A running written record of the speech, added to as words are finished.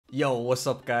Yo, what's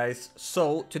up guys?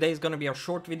 So today is gonna be a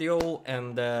short video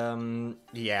and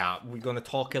yeah, we're gonna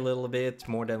talk a little bit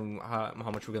more than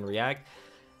how much we're gonna react.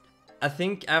 I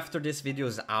think after this video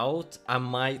is out, I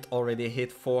might already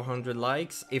hit 400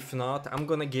 likes. If not, I'm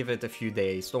gonna give it a few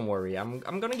days, don't worry. I'm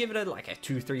gonna give it like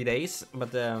 2-3 days,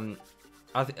 but in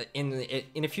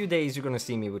a few days you're gonna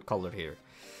see me with color here.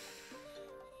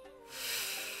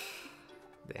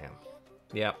 Damn.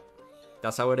 Yeah,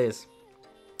 that's how it is.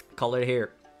 Color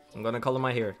here. I'm gonna color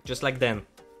my hair, just like then.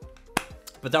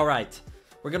 But alright,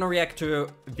 we're gonna react to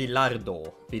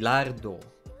Vilardo.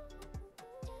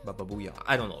 Bababuya.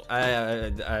 I don't know.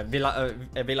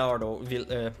 Vilardo.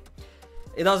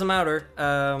 It doesn't matter.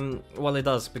 Well, it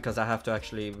does because I have to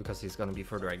actually, because he's gonna be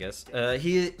further, I guess.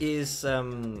 He is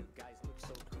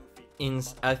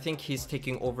I think he's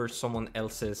taking over someone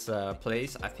else's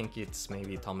place. I think it's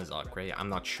maybe Thomas Akre. I'm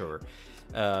not sure.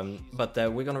 But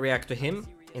we're gonna react to him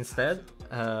instead.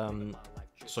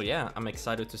 So yeah, I'm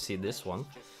excited to see this one.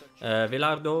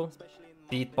 Vilardo,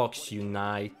 Beatbox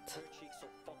United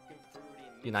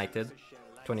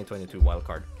 2022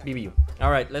 Wildcard BBU.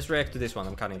 Alright, let's react to this one.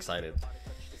 I'm kind of excited.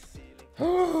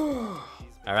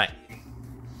 Alright.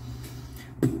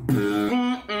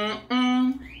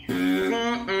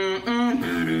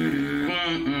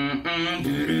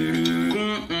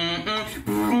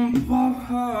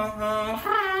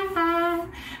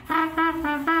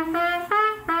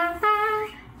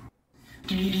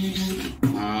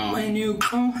 When you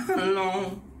come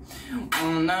along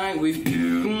all night with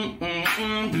you,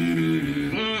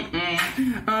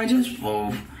 I just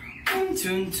want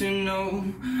to know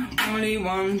only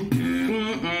one.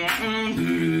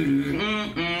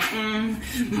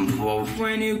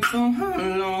 When you come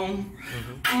along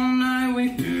all night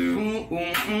with you,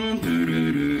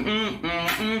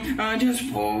 I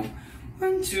just want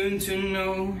to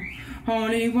know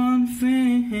only one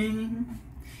thing.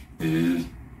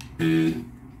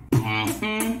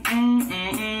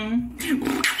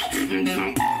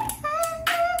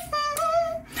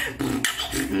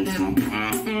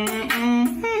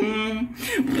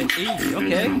 Easy,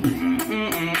 okay.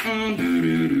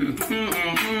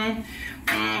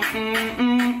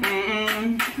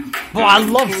 Oh, I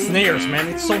love snares, man.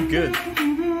 It's so good.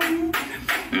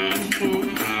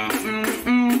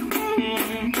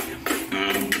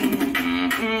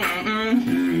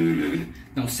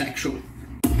 No sexual.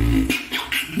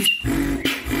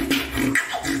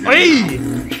 Hey!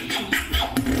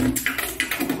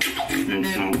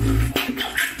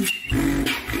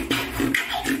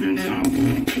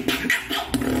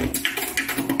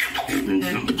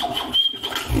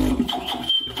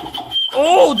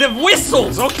 Oh, the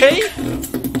whistles, okay.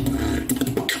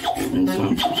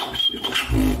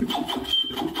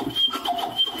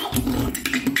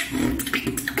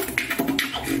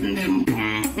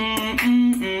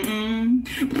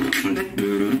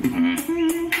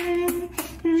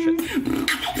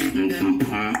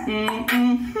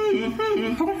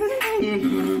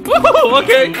 Woohoo,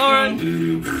 okay, alright.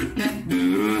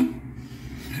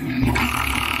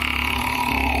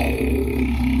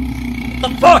 The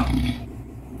fuck?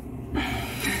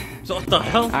 So what the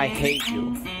hell? I hate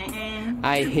you.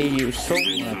 I hate you so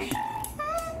much.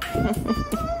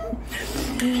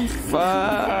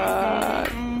 Fuck.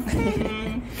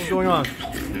 What's going on?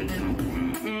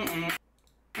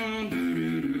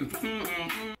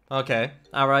 Okay,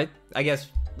 alright. I guess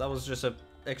that was just an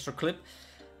extra clip.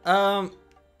 Alright,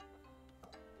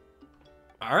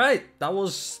 that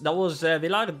was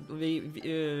Vilardo,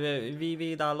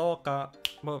 Vida Loca.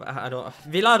 I don't,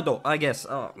 Vilardo, I guess.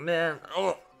 Oh man,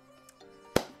 oh.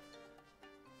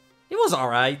 It was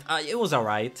alright. It was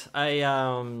alright. It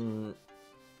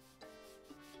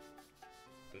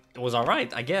was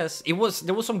alright, I guess. It was.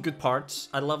 There was some good parts.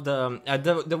 I love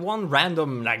the one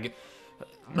random like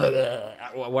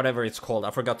whatever it's called.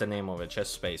 I forgot the name of it.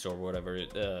 Chest space or whatever.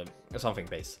 Something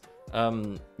base.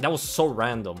 That was so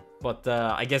random. But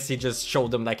I guess he just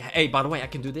showed them like, hey, by the way, I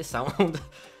can do this sound.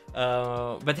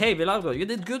 But hey, Vilardo, you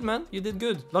did good, man. You did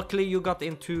good. Luckily, you got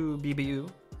into BBU.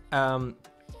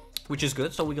 Which is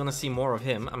good, so we're gonna see more of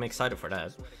him. I'm excited for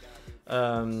that.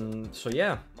 So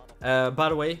yeah. By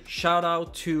the way, shout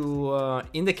out to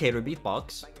Indicator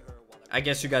Beatbox. I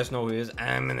guess you guys know who he is.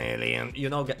 I'm an alien. You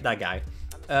know that guy.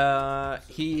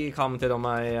 He commented on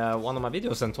my one of my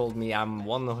videos and told me I'm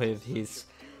one of his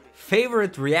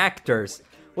favorite reactors,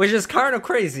 which is kind of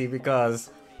crazy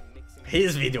because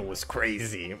his video was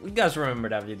crazy. You guys remember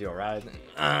that video, right?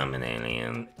 I'm an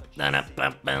alien. I'm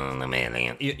an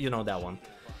alien. You know that one.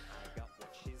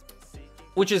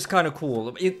 which is kind of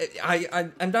cool.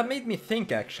 And that made me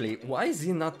think, actually, why is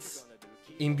he not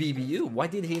in BBU. Why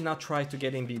did he not try to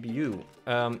get in BBU?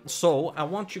 So I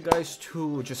want you guys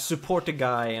to just support the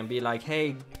guy and be like,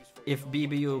 hey, if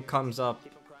BBU comes up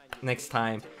next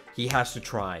time, he has to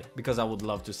try, because I would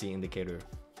love to see Indicator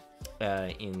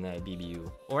in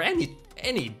BBU, or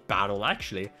any battle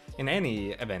actually, in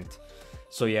any event.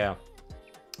 So yeah,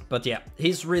 but yeah,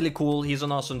 he's really cool. He's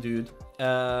an awesome dude.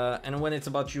 And when it's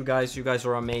about you guys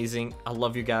are amazing. I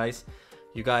love you guys.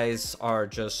 You guys are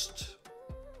just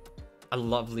a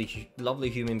lovely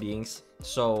human beings.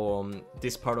 So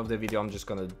this part of the video, I'm just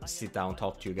gonna sit down,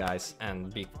 talk to you guys,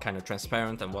 and be kind of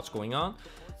transparent on what's going on.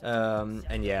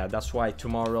 And yeah, that's why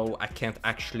tomorrow I can't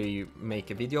actually make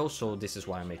a video, so this is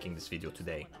why I'm making this video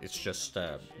today. It's just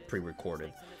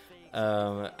pre-recorded.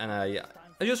 And I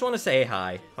just want to say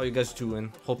hi. How you guys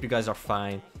doing? Hope you guys are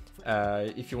fine.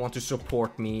 If you want to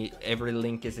support me, every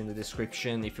link is in the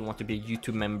description. If you want to be a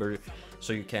YouTube member,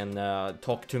 so you can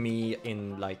talk to me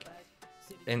in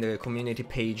the community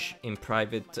page, in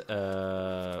private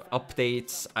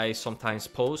updates I sometimes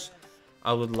post.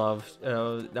 I would love,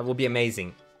 that would be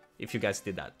amazing if you guys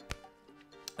did that.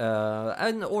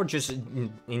 Or just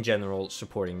in general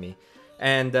supporting me.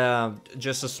 And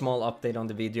just a small update on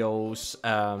the videos.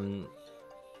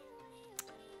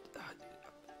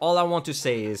 All I want to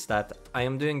say is that I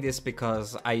am doing this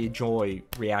because I enjoy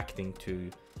reacting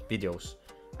to videos.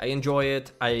 I enjoy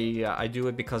it. I do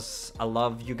it because I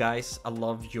love you guys. I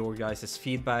love your guys'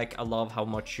 feedback. I love how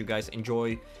much you guys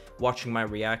enjoy watching my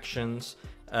reactions.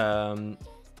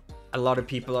 A lot of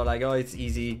people are like, oh, it's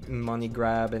easy money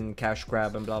grab and cash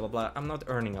grab and blah blah blah. I'm not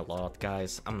earning a lot,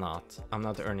 guys. I'm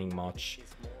not earning much.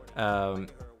 And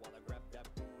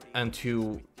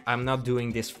two, I'm not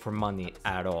doing this for money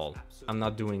at all. I'm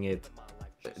not doing it.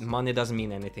 Money doesn't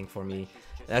mean anything for me,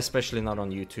 especially not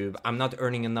on YouTube. I'm not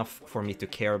earning enough for me to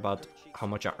care about how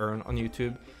much I earn on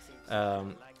YouTube.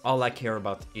 All I care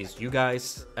about is you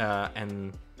guys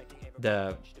and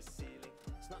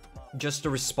just the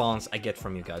response I get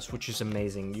from you guys, which is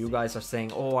amazing. You guys are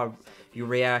saying, oh, you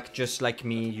react just like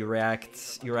me, your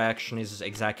reaction is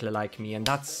exactly like me, and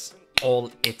that's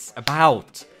all it's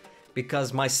about.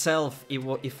 Because myself,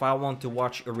 if I want to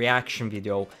watch a reaction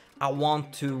video, I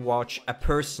want to watch a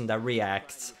person that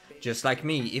reacts just like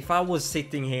me. If I was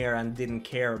sitting here and didn't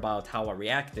care about how I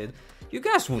reacted, you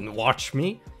guys wouldn't watch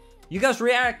me. You guys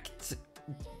react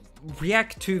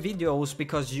to videos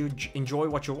because you enjoy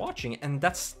what you're watching, and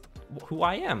that's who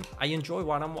I am. I enjoy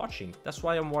what I'm watching. That's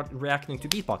why I'm reacting to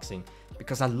beatboxing,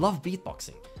 because I love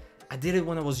beatboxing. I did it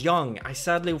when I was young. I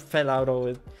sadly fell out of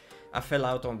it. I fell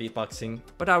out on beatboxing,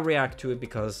 but I react to it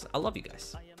because I love you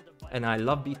guys. And I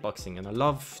love beatboxing, and I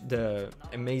love the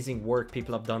amazing work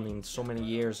people have done in so many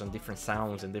years on different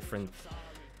sounds and different...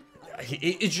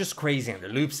 It's just crazy, and the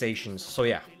loop stations, so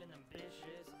yeah.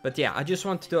 But yeah, I just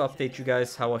wanted to update you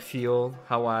guys how I feel,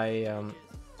 how I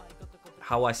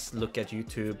look at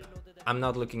YouTube. I'm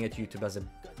not looking at YouTube as a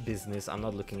business. I'm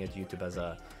not looking at YouTube as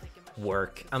a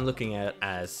work. I'm looking at it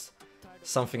as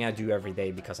something I do every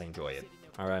day because I enjoy it.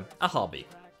 Alright, a hobby,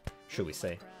 should we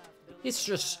say. It's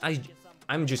just,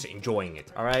 I'm just enjoying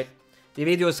it, alright? The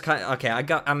video is kind of, okay,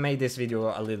 I made this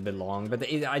video a little bit long, but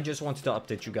I just wanted to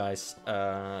update you guys.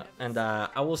 And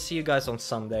I will see you guys on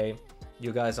Sunday.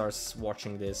 You guys are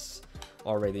watching this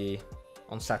already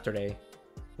on Saturday,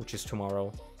 which is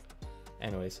tomorrow.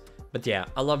 Anyways, but yeah,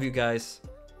 I love you guys.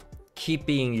 Keep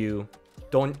being you.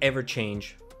 Don't ever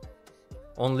change.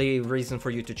 Only reason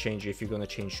for you to change if you're gonna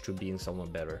change to being someone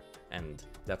better. And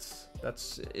it's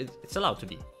allowed to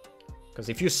be. Because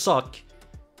if you suck,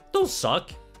 don't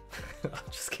suck. I'm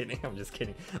just kidding.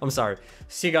 I'm sorry.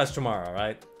 See you guys tomorrow,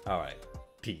 alright? Alright.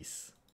 Peace.